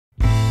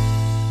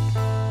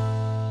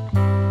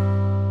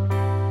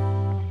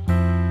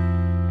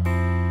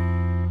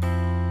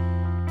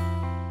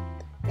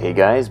Hey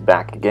guys,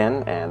 back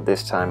again, and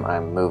this time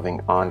I'm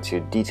moving on to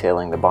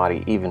detailing the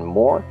body even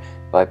more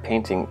by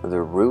painting the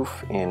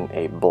roof in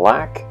a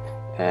black,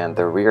 and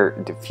the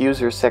rear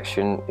diffuser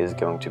section is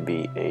going to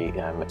be a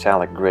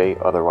metallic gray,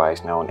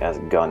 otherwise known as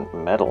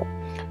gunmetal.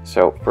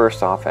 So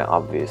first off, I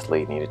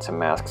obviously needed to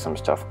mask some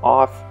stuff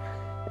off,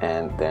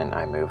 and then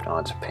I moved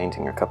on to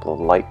painting a couple of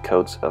light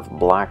coats of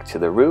black to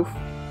the roof,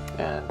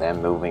 and then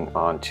moving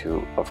on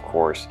to, of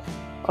course,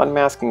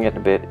 unmasking it a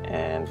bit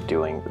and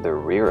doing the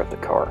rear of the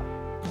car.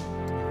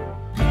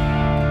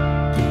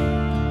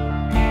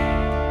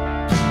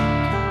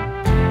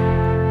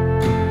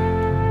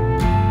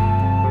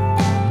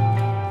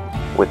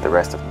 With the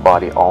rest of the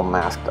body all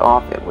masked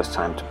off, it was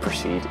time to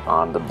proceed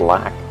on the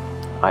black.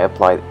 I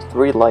applied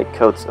 3 light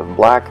coats of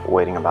black,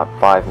 waiting about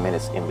 5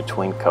 minutes in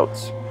between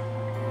coats.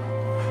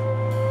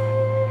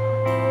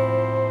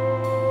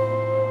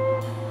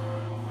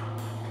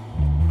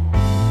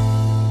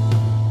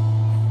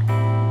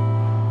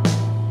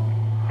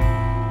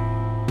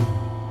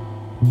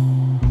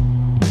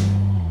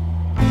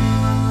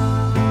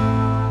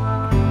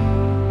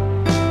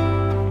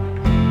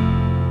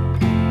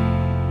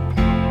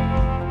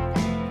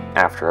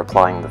 After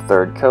applying the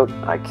 3rd coat,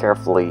 I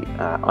carefully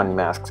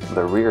unmasked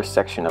the rear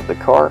section of the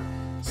car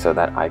so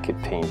that I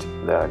could paint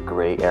the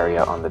gray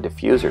area on the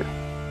diffuser.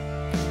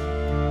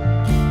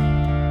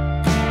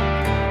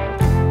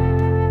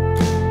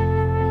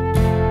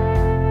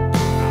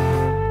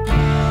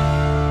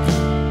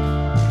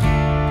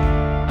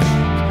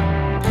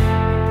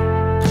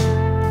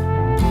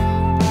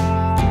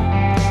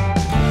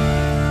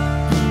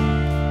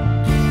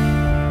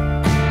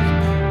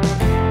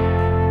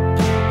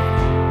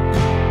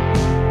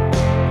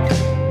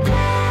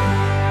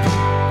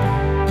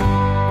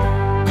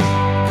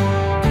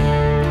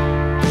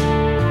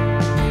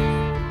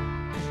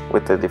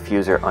 With the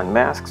diffuser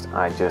unmasked,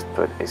 I just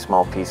put a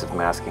small piece of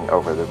masking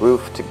over the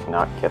roof to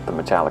not get the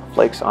metallic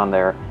flakes on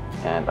there,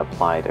 and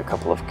applied a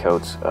couple of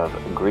coats of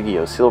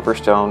Grigio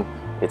Silverstone.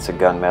 It's a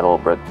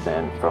gunmetal, but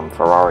then from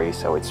Ferrari,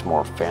 so it's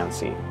more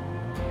fancy.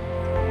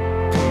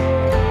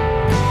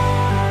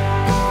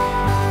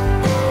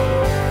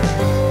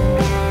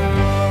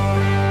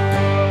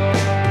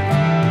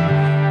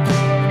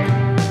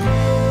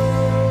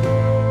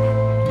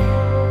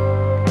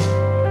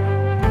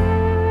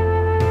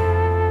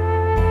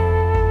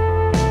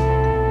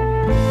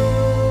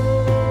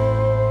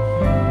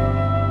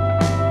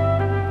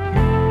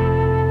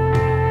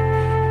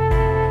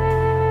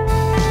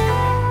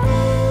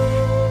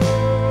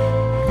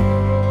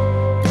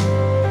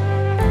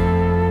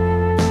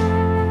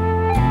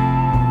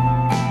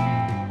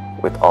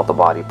 With all the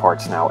body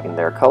parts now in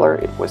their color,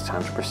 it was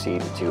time to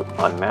proceed to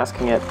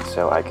unmasking it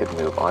so I could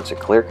move on to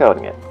clear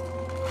coating it.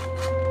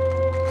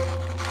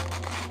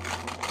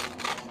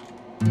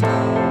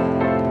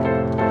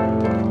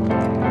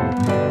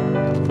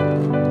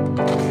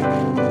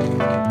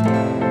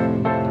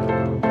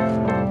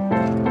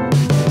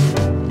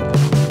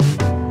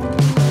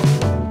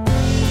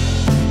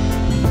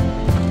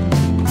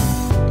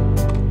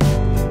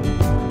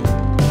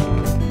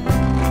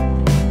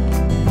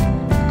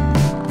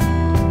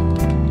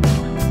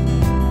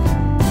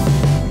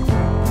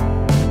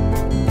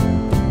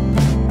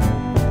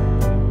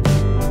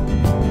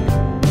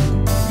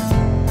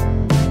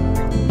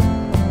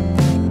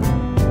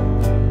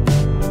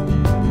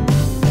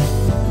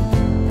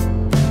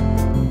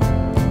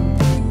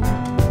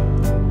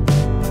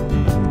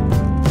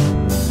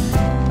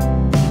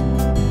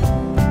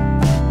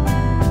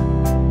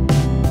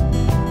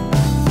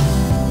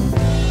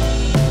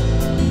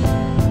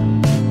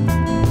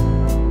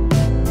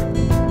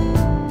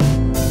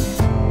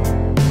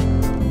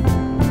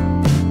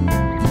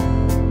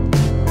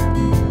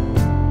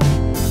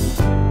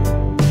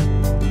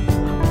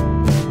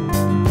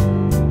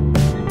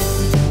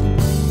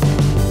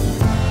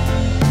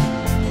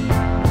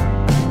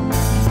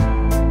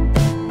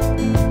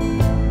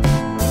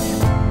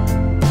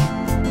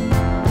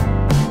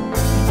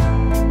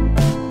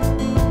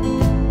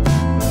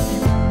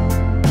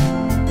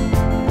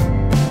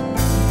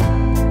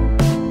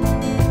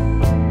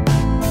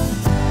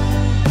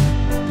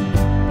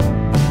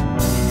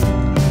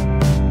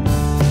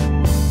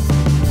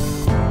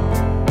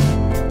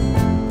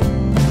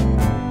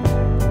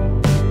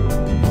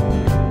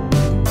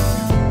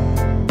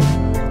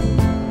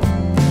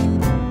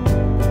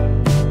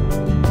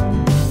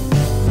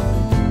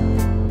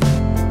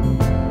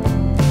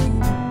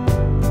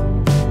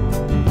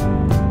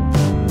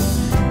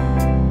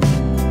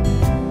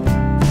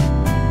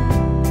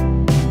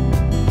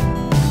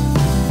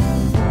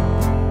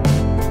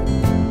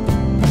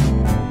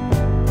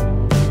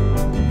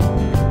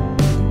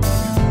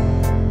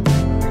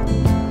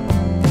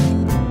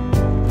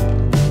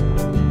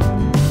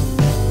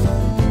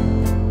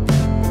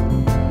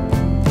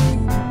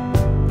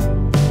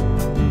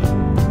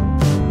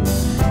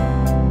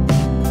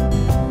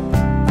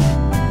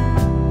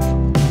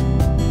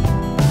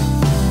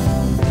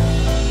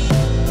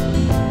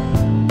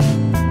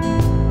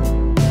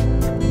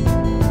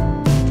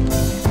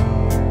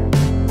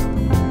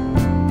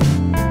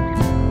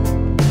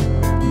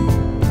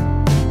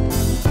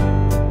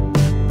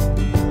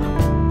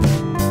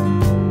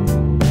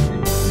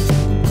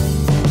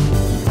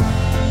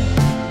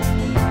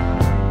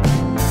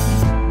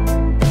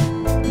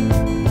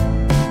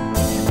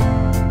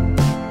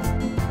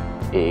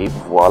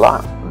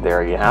 voila,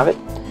 there you have it.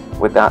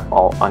 With that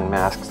all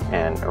unmasked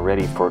and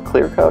ready for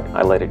clear coat,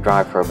 I let it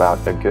dry for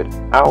about a good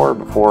hour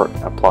before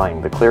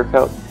applying the clear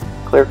coat.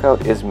 Clear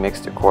coat is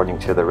mixed according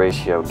to the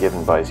ratio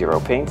given by Zero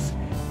Paints.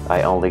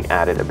 I only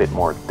added a bit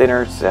more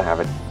thinner to have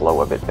it flow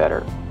a bit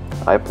better.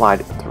 I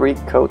applied 3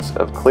 coats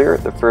of clear,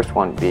 the first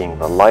one being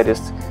the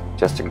lightest,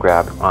 just to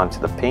grab onto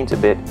the paint a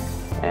bit,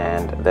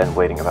 and then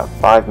waiting about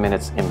 5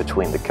 minutes in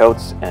between the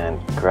coats and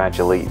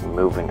gradually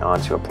moving on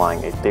to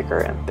applying a thicker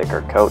and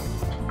thicker coat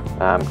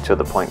to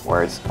the point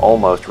where it's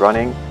almost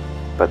running,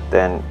 but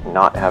then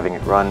not having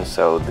it run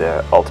so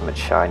the ultimate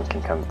shine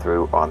can come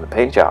through on the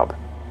paint job.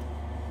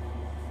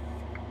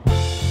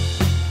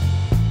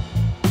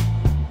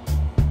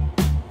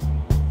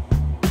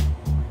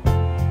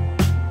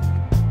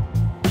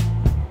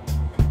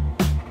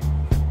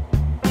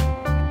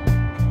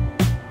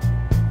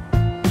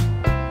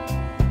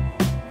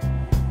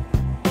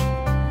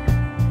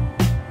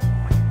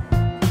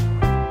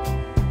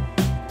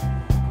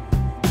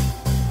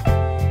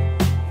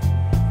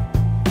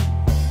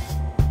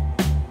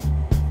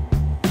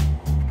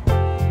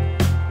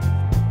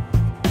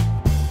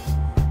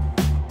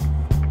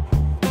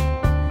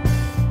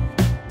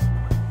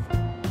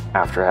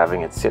 After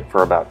having it sit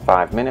for about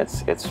 5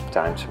 minutes, it's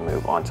time to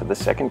move on to the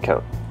second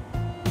coat.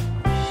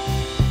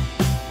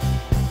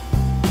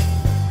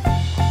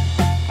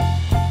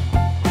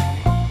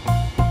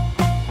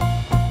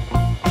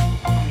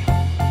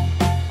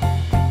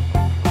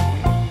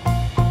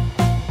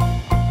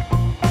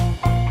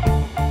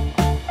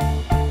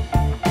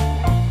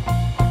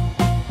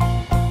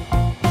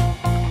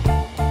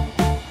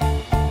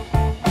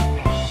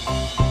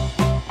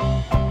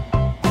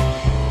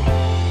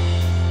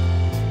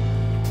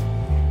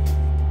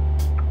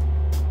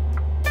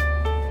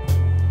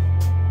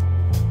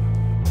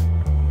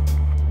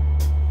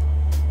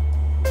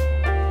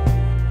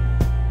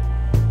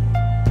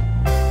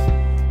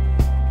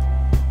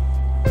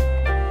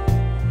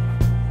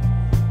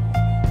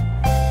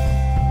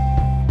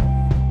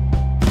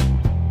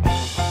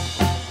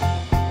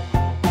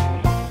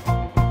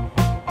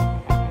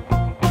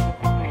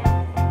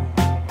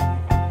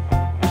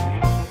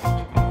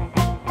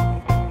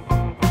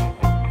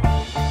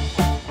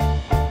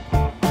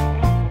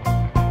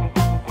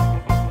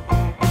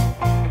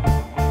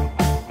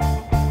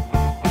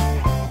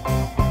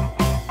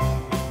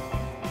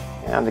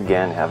 And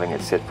again having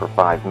it sit for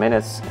 5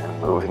 minutes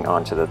and moving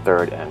on to the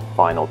third and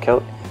final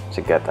coat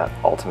to get that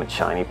ultimate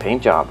shiny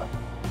paint job.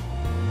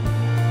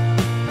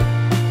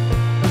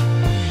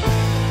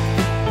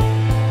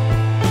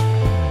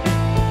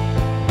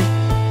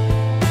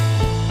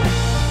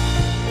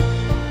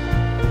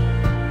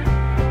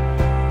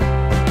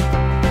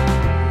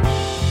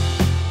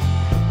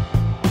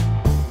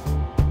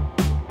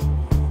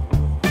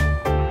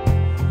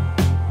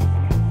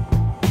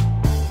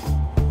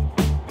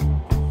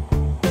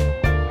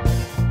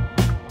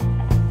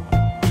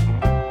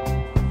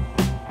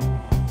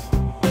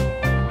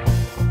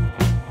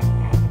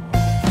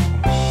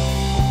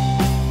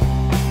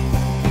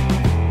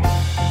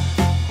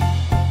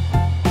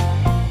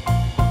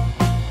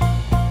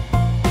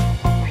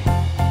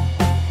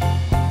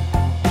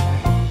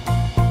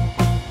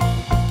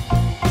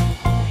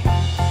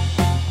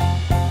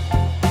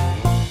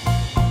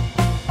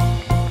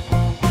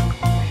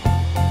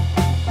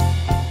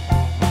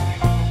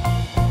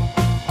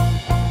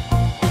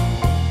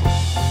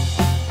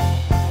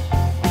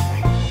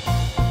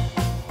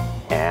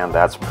 And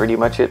that's pretty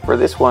much it for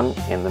this one.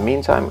 In the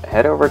meantime,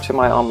 head over to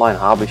my online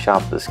hobby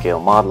shop,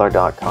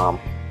 thescalemodeler.com,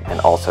 and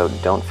also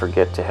don't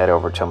forget to head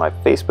over to my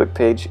Facebook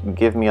page.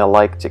 Give me a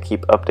like to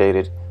keep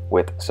updated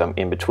with some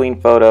in-between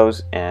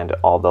photos and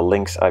all the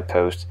links I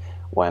post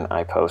when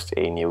I post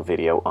a new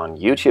video on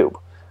YouTube.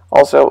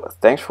 Also,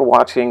 thanks for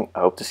watching.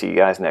 I hope to see you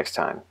guys next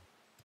time.